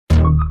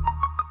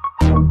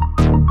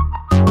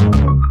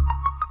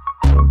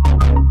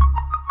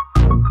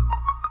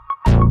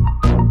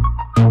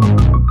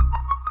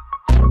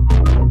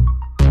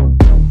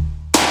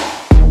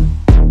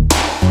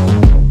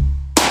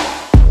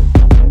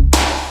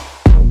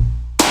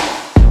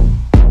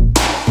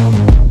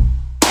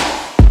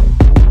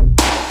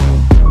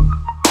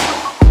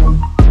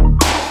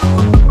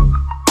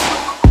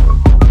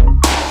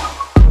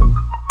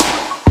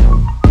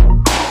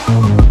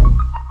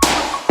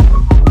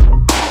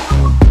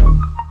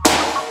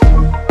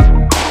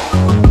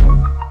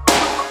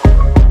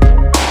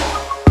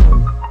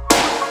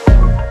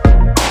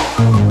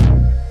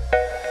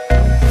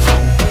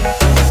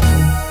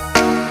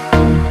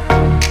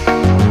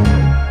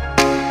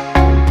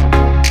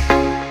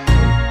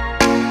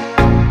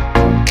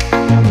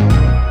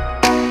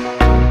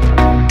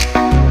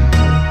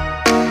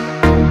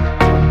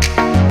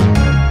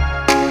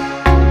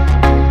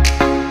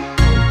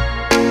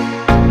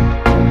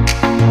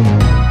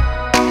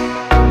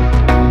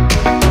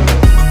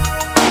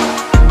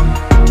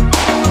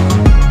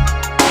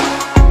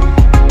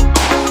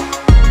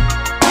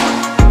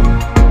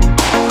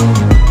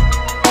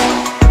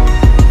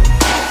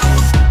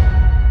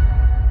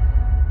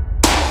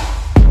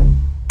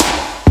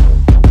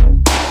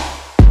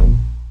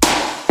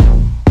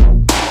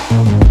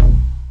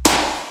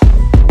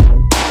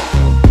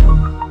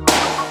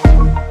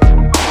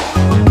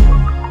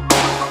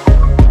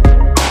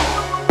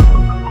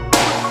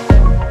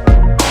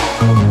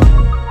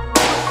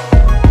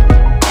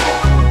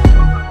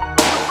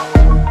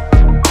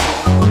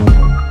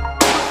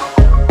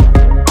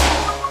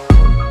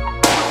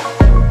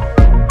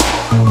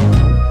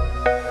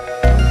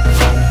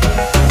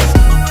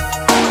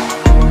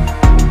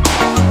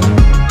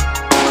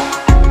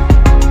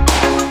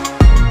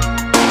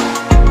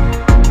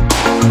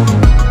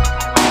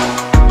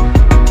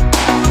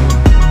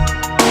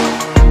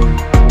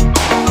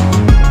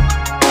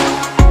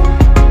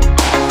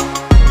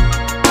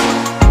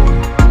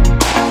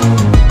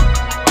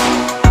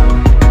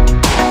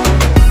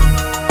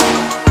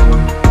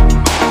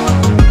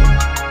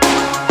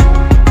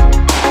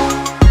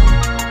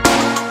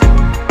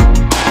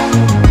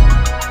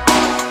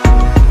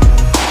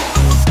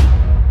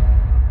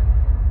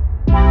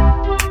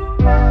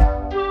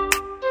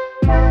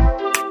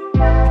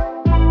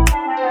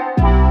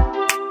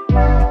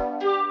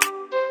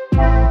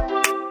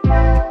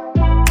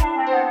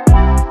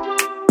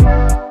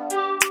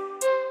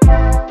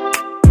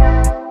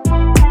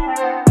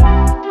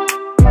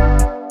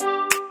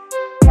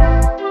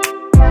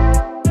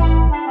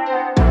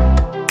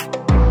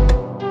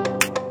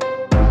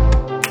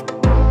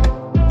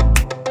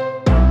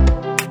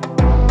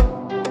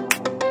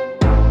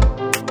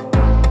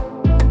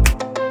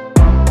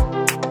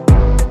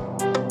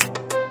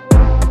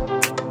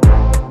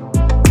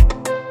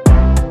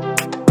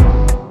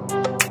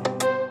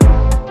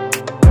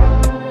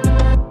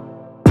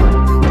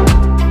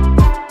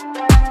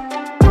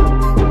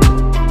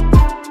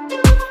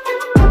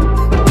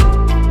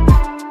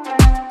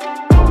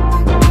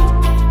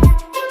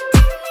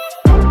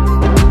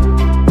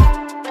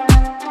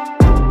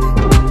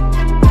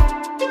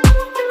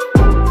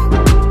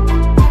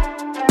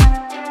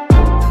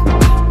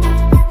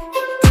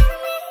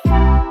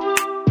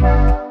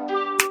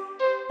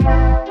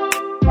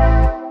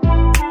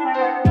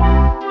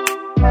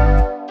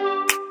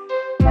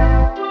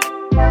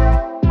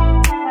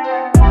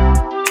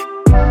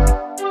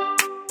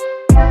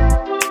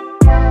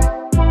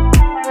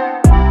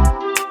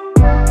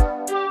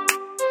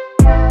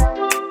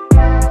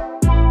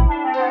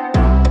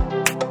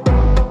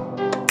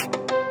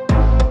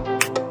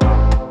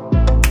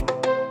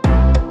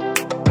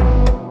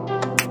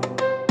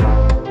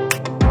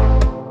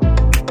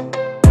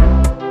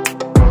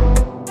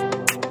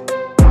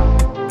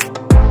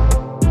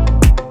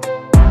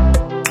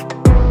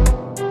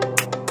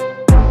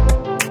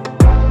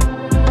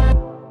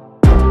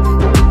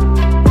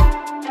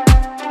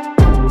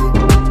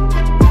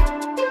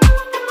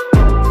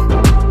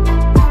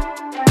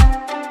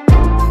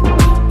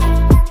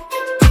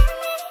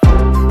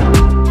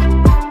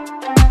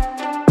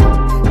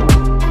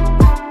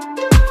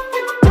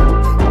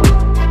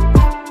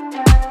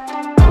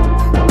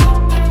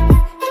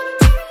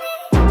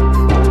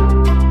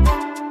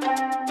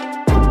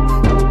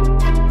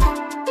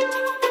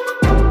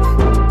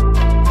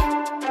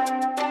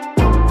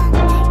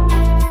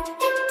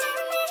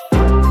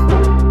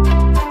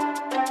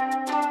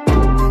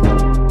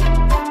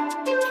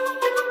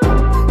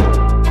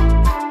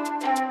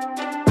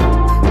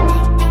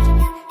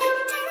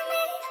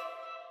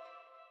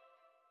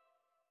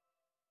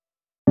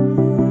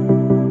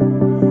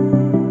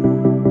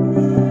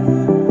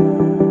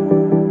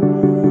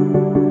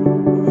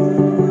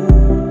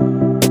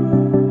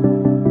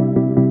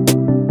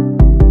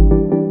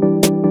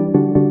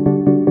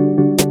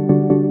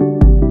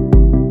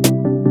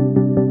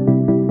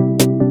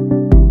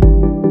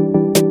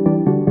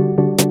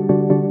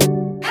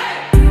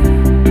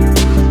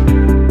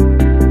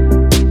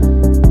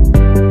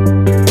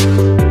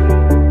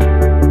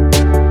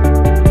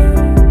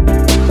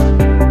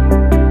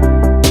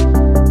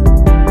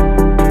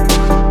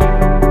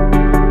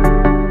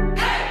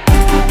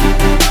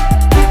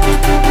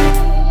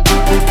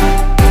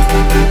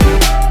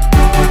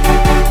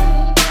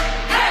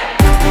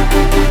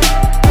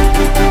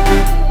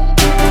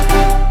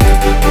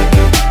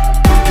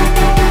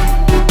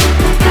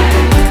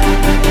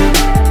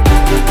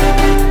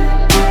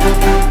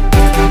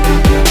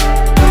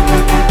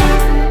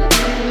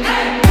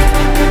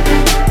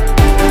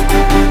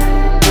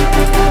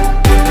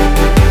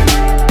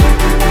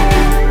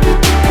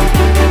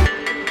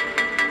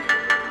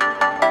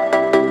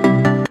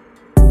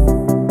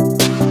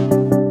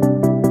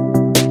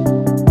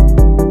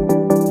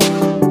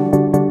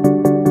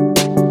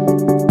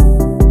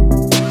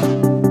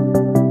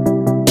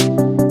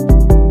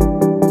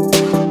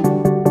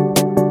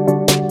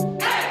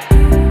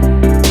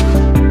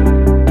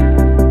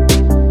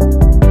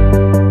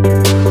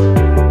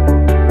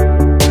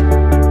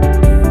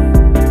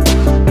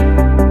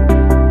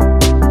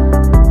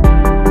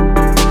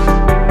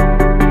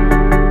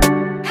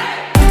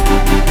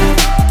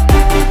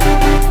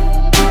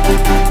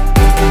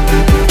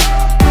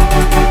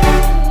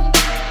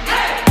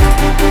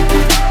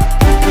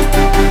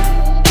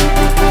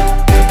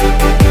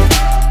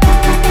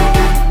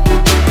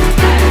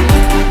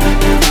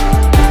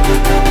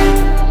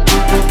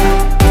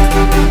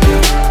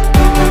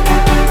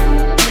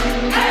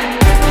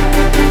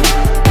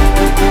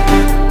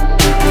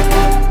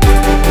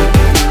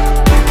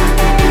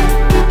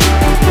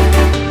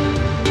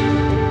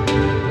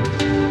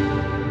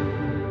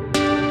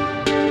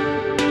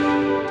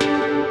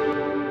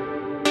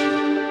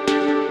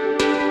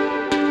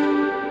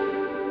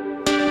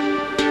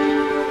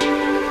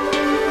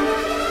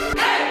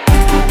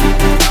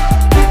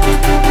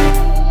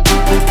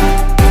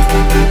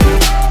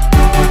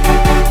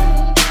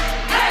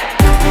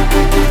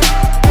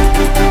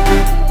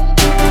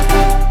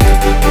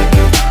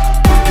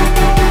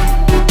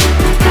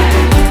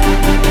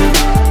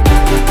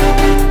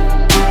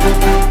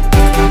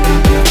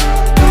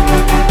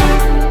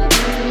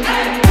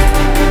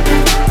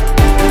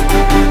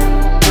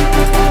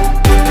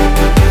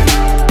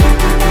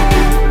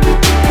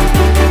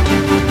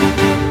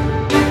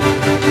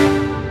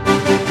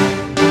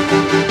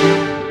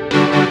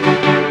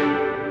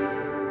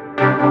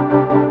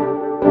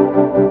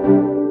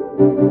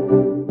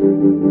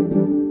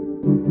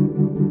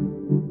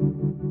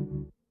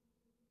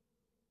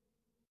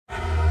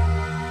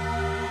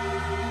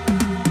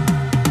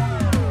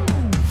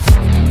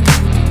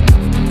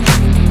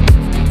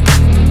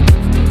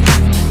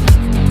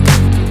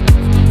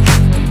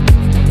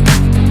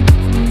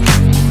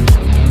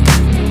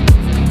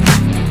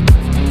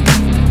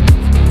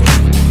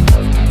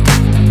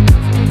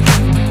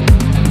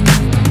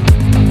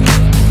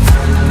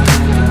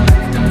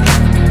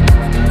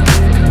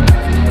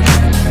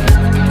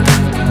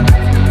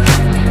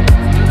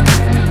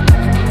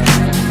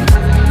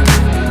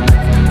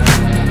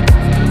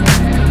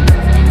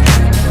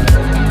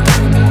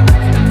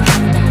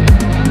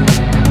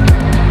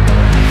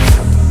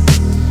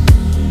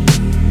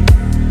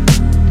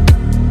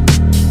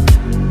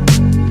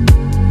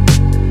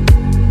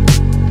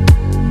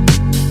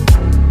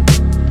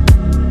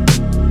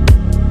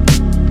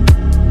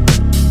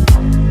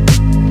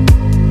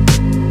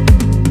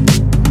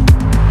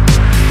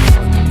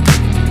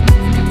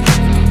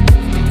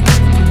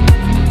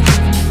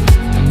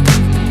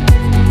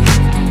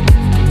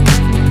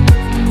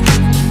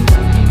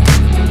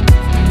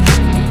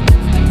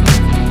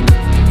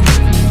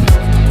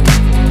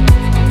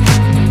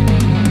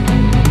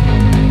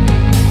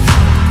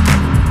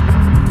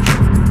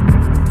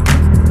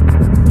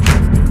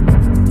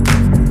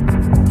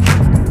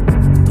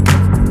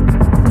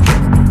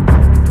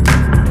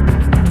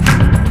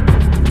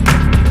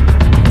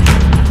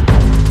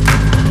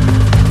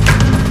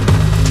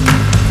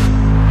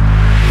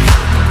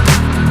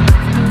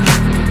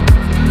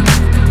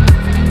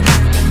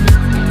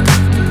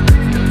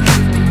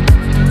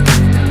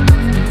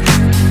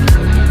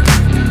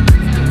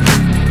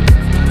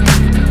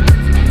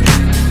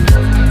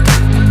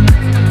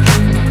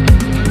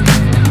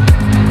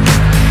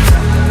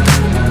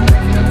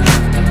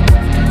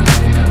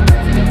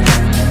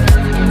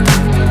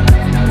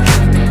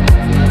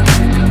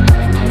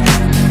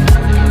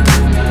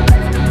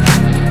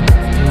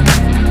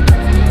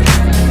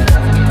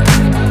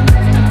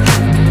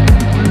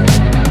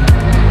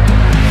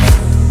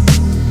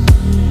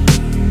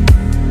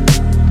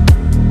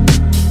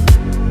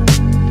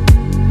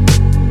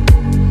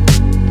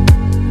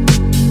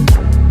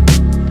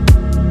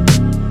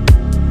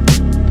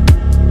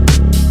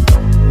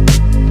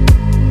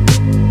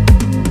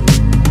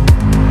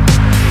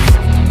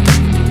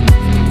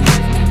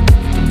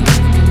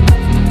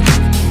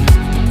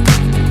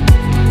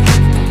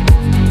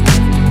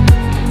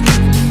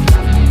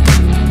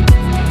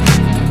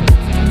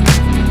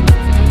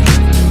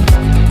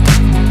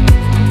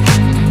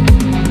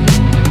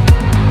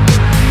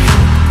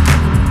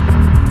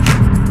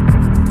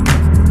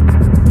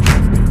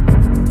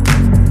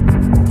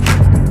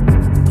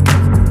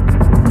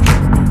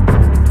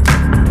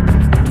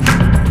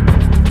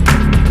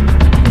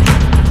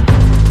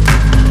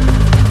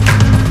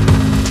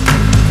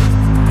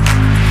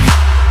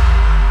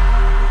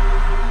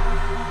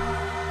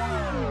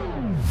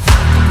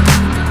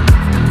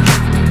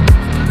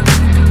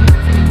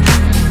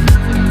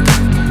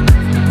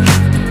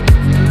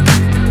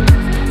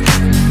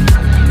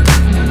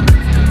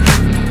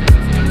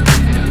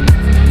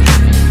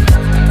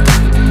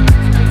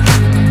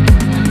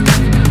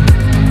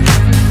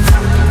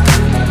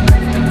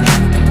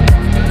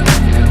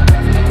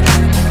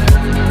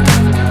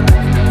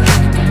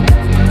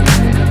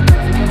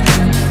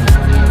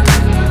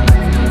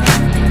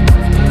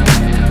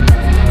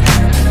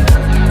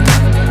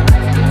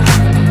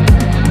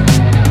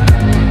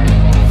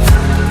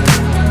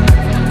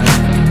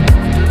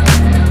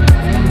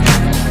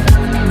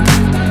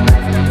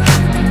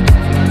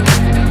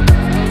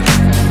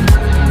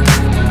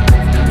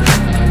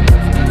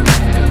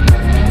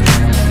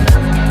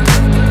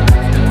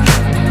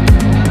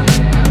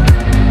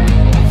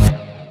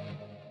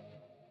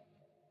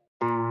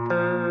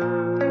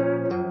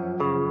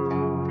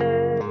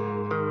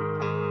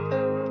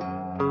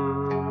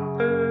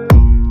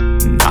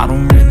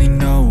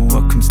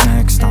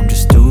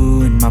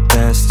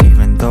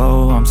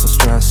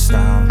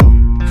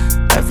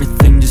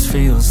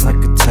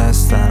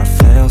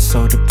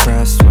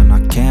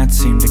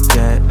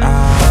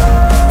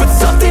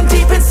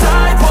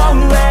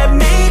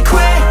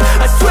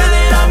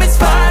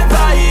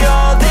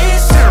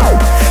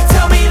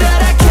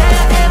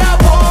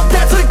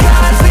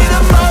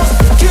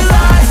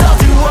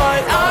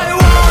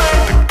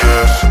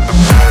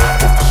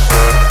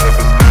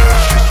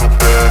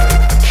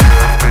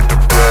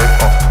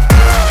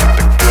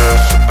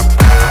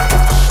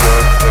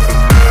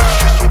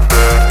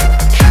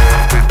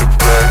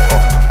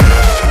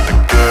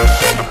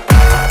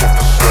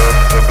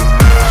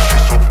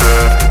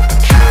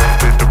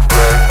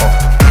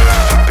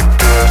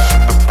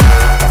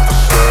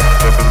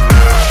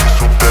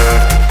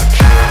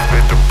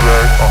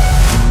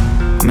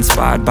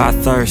inspired by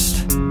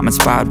thirst, I'm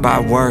inspired by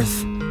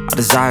worth. I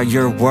desire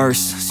your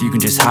worst, so you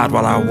can just hide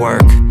while I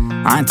work.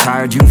 I ain't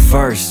tired, you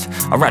first.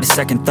 I'll write a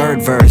second,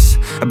 third verse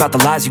about the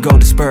lies you go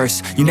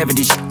disperse. You never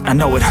did shit, I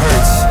know it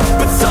hurts,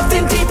 but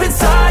something deep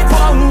inside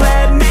won't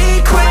let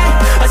me quit.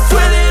 I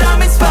swear that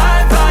I'm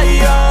inspired by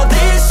all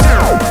this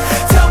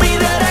shit. Tell me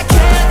that I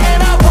can't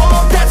and I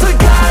won't. That's what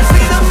guides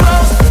me the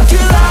most.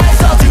 Your lies,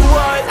 I'll do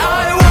what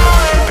I want.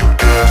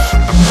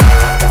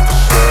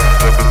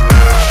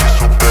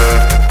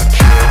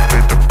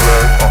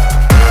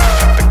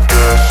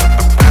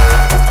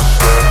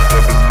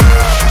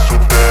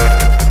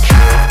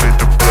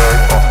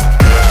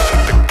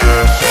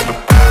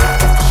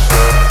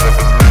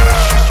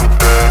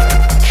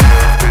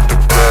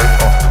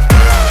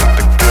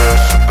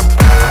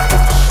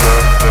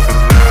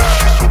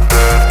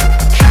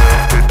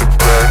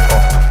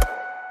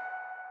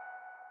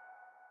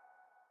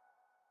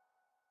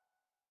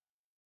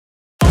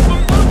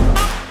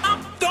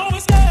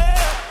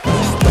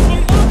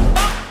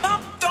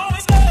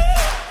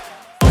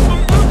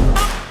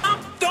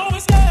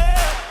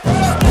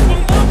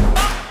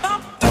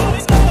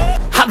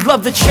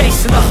 Love the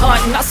chase and the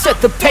hunt, and I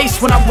set the pace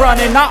when I'm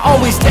running. I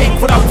always take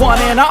what I want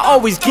and I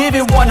always give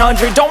it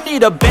 100. Don't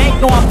need a bank,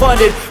 no I'm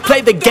funded.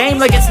 Play the game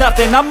like it's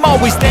nothing. I'm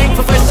always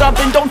thankful for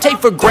something. Don't take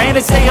for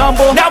granted, stay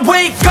humble. Now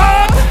wake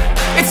up!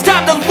 It's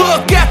time to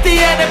look at the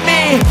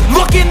enemy.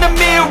 Look in the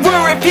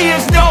mirror if he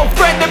is no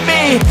friend to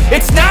me.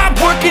 It's not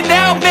working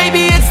out,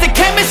 maybe it's the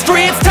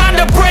chemistry. It's time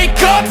to break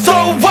up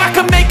so I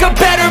can make a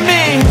better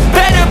me.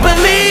 Better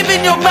believe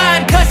in your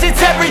mind, cause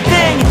it's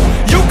everything.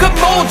 You can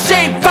mold,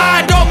 shape,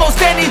 find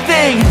almost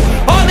anything.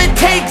 All it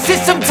takes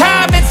is some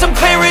time and some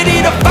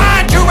clarity to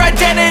find your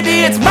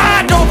identity. It's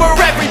mind over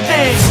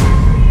everything.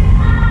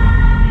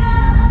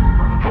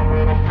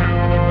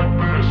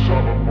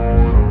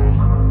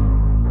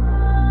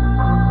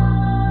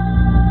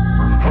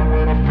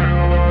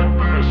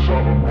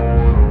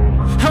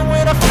 And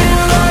when I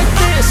feel like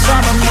this,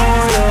 I'm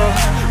immortal.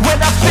 When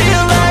I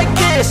feel like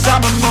this,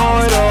 I'm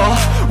immortal.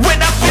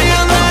 When I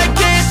feel like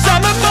this,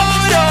 I'm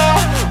immortal.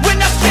 When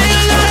I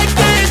feel like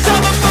this,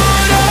 I'm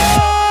immortal.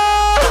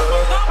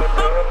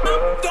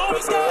 Don't be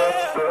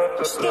scared.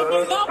 Just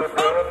level up.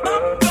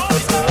 Don't be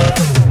scared.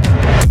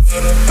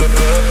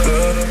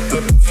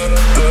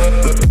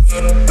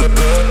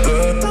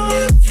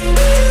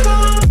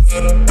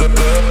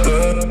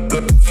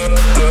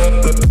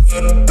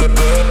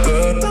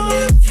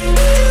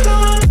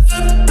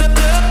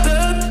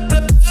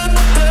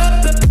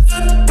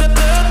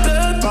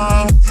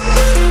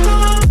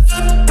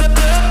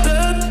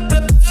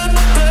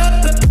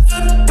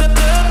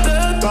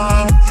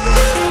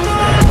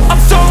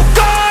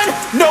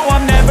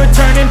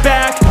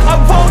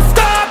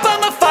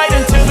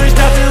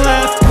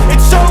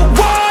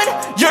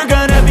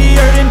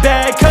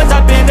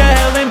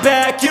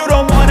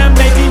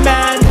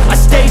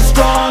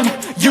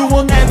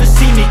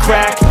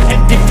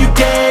 And if you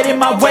get in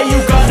my way, you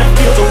gonna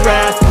feel the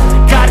wrath.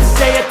 Gotta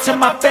say it to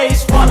my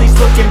face while he's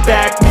looking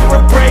back.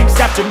 Mirror breaks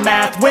after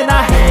math. When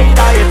I hate,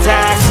 I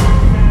attack.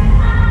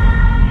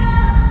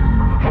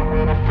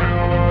 When I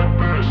feel like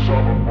this,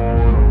 I'm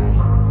immortal.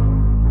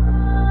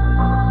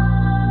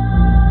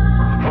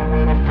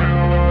 When I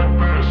feel like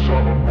this,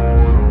 I'm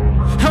immortal.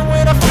 And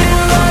when I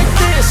feel like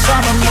this,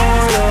 I'm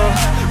immortal.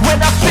 When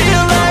I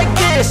feel like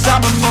this,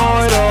 I'm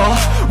immortal.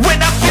 When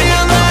I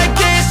feel like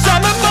this,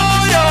 I'm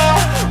immortal.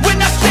 When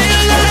I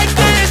feel like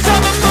this,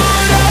 I'm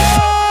immortal.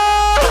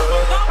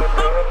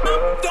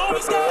 Don't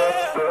be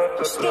scared.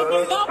 Just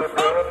level up.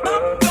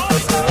 Don't be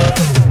scared.